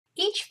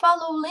Each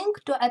follow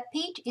link to a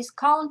page is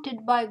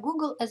counted by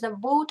Google as a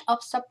vote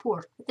of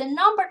support. The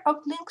number of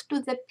links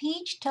to the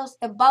page tells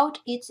about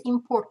its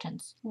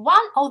importance.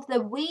 One of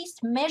the ways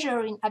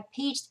measuring a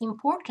page's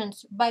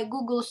importance by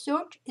Google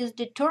search is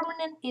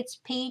determining its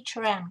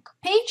PageRank.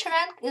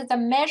 PageRank is a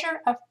measure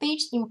of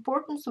page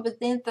importance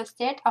within the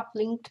set of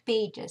linked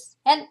pages.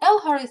 An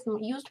algorithm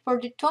used for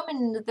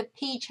determining the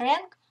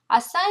PageRank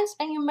assigns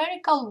a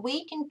numerical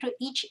weighting to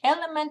each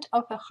element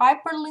of a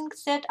hyperlinked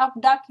set of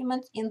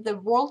documents in the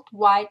World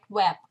Wide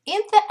Web.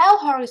 In the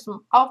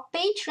algorithm of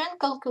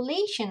PageRank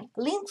calculation,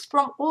 links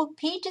from all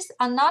pages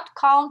are not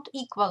counted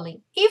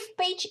equally. If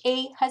page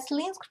A has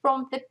links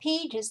from the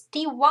pages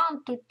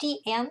T1 to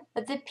Tn,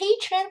 the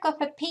PageRank of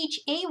a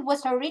page A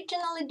was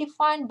originally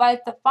defined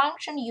by the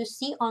function you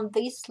see on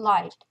this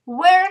slide,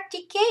 where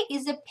Tk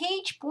is a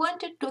page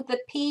pointed to the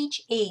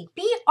page A.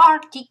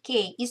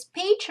 PRTK is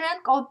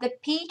PageRank of the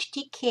page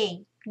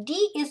Tk.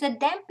 D is a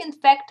damping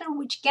factor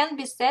which can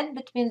be set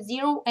between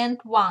 0 and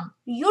 1.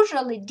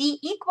 Usually D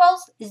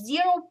equals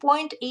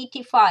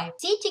 0.85.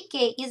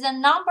 CTK is a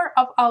number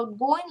of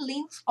outgoing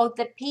links of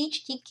the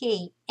page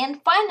Tk.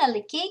 And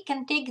finally, K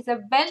can take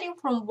the value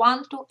from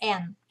 1 to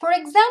n. For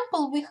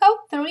example, we have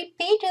 3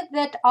 pages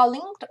that are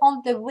linked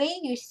on the way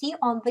you see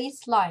on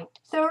this slide.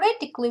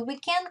 Theoretically, we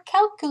can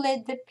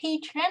calculate the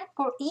PageRank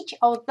for each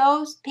of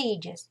those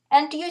pages.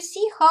 And you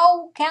see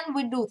how can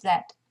we do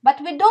that. But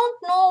we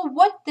don't know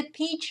what the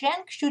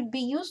PageRank should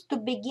be used to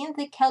begin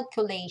the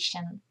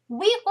calculation.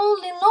 We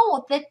only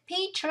know that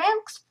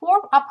PageRanks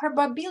form a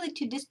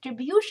probability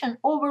distribution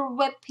over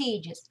web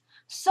pages,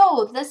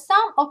 so the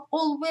sum of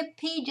all web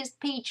pages'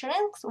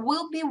 PageRanks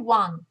will be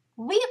 1.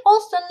 We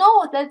also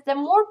know that the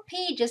more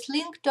pages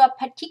linked to a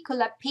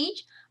particular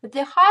page,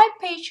 the higher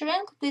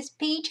PageRank this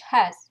page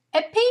has.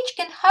 A page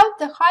can have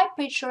the high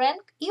PageRank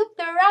if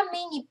there are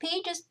many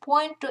pages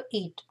point to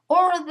it,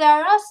 or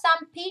there are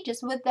some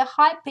pages with the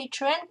high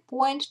PageRank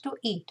point to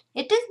it.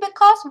 It is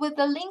because with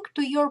a link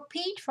to your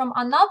page from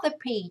another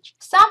page,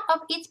 some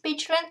of its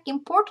PageRank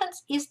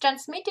importance is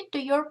transmitted to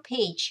your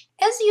page.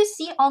 As you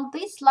see on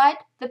this slide,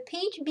 the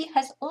page B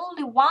has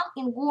only one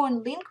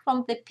ingoing link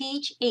from the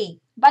page A.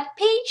 But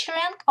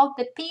PageRank of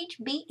the page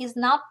B is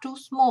not too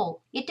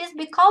small. It is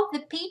because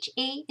the page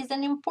A is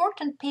an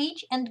important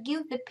page and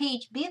gives the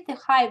page B the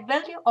high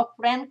value of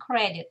rank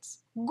credits.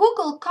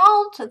 Google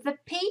counts the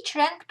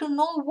PageRank to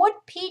know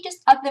what pages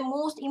are the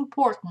most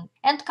important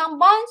and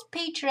combines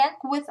PageRank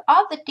with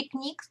other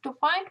techniques to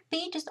find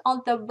pages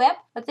on the web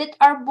that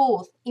are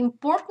both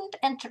important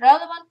and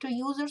relevant to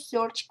user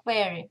search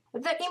query.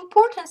 The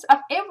importance of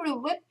every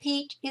web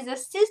page is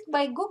assessed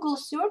by Google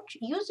search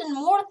using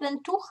more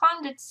than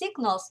 200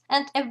 signals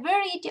and a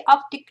variety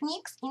of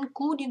techniques,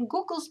 including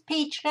Google's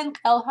PageRank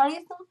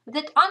algorithm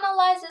that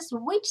analyzes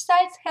which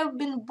sites have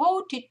been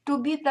voted to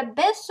be the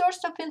best source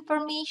of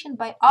information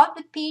by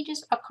other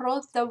pages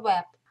across the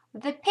web.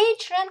 The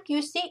PageRank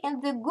you see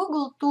in the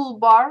Google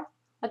Toolbar,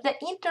 the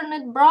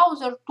Internet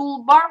Browser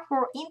Toolbar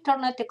for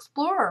Internet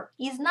Explorer,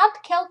 is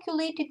not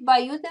calculated by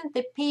using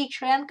the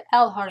PageRank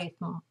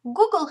algorithm.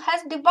 Google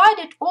has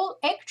divided all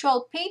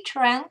actual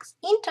PageRanks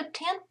into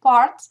 10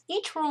 parts,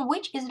 each from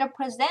which is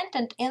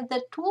represented in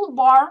the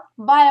toolbar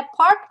by a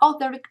part of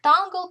the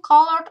rectangle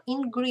colored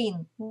in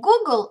green.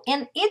 Google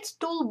in its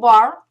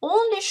toolbar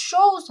only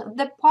shows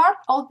the part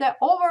of the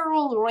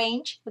overall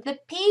range the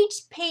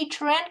page's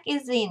PageRank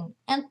is in,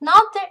 and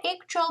not the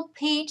actual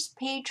page's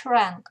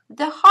PageRank.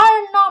 The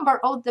higher number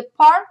of the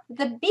part,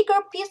 the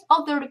bigger piece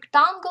of the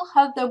rectangle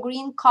has the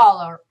green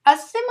color. A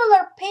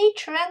similar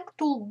PageRank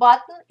tool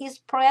button is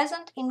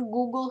present in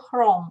Google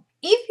Chrome.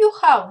 If you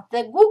have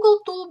the Google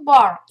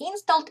Toolbar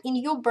installed in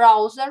your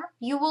browser,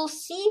 you will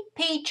see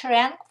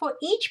PageRank for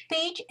each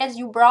page as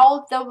you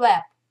browse the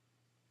web.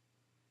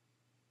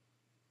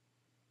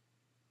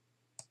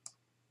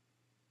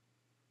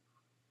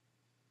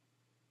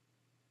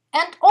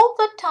 And all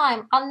the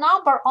time, a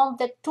number on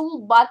the tool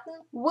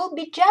button will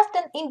be just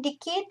an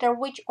indicator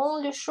which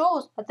only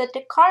shows that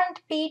the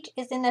current page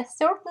is in a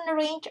certain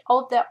range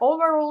of the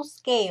overall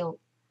scale.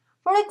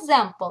 For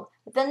example,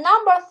 the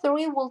number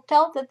 3 will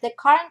tell that the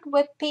current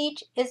web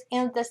page is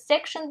in the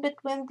section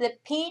between the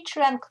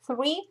PageRank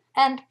 3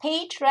 and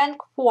PageRank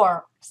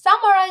 4.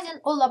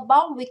 Summarizing all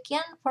above, we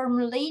can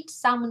formulate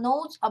some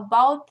notes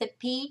about the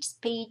page's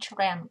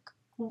PageRank.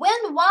 When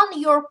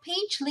your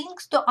page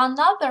links to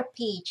another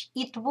page,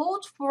 it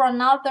votes for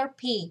another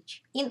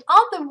page. In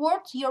other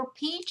words, your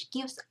page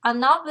gives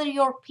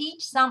your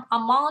page some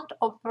amount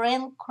of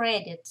rank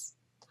credits.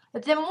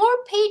 The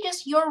more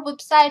pages your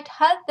website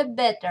has, the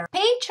better.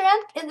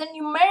 PageRank is a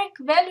numeric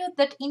value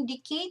that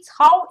indicates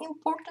how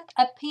important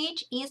a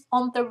page is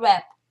on the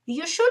web.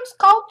 You should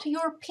scout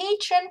your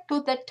PageRank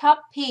to the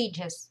top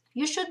pages.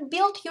 You should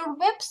build your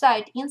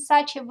website in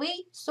such a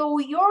way so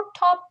your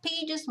top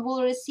pages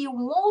will receive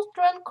most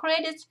rank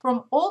credits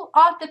from all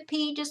other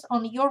pages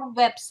on your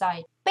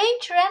website.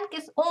 PageRank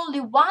is only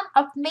one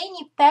of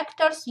many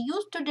factors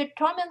used to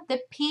determine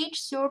the page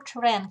search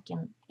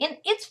ranking. In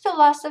its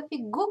philosophy,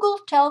 Google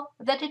tells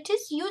that it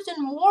is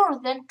using more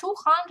than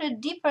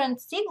 200 different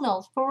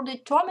signals for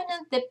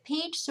determining the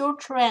page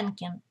search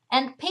ranking,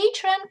 and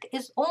PageRank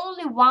is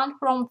only one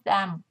from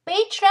them.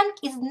 PageRank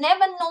is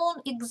never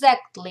known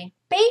exactly.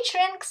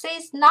 PageRank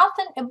says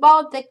nothing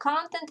about the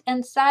content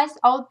and size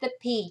of the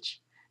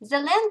page, the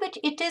language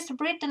it is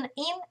written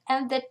in,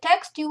 and the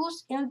text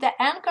used in the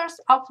anchors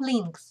of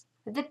links.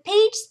 The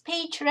page's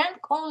PageRank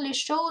only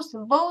shows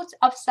votes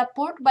of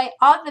support by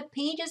other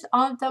pages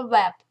on the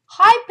web.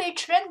 High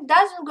PageRank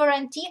doesn't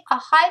guarantee a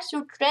high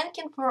search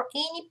ranking for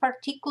any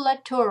particular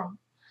term.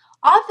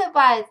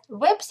 Otherwise,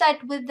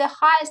 websites with the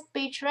highest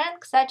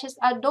PageRank, such as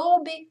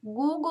Adobe,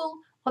 Google,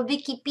 or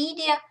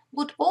Wikipedia,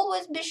 would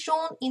always be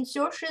shown in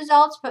search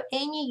results for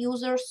any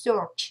user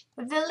search.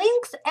 The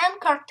link's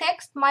anchor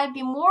text might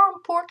be more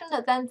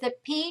important than the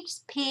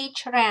page's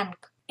PageRank.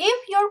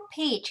 If your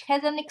page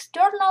has an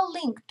external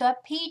link to a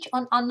page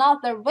on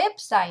another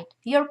website,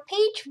 your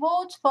page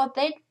votes for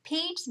that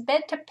page's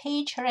better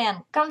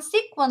PageRank,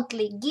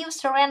 consequently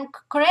gives rank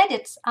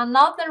credits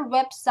another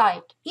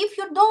website. If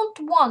you don't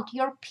want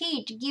your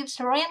page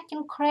gives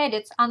ranking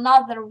credits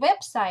another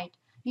website,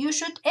 you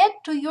should add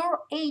to your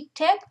A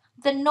tag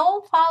the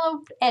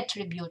nofollow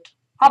attribute.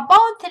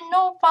 About the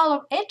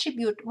nofollow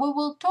attribute we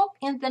will talk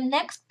in the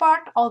next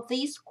part of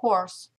this course.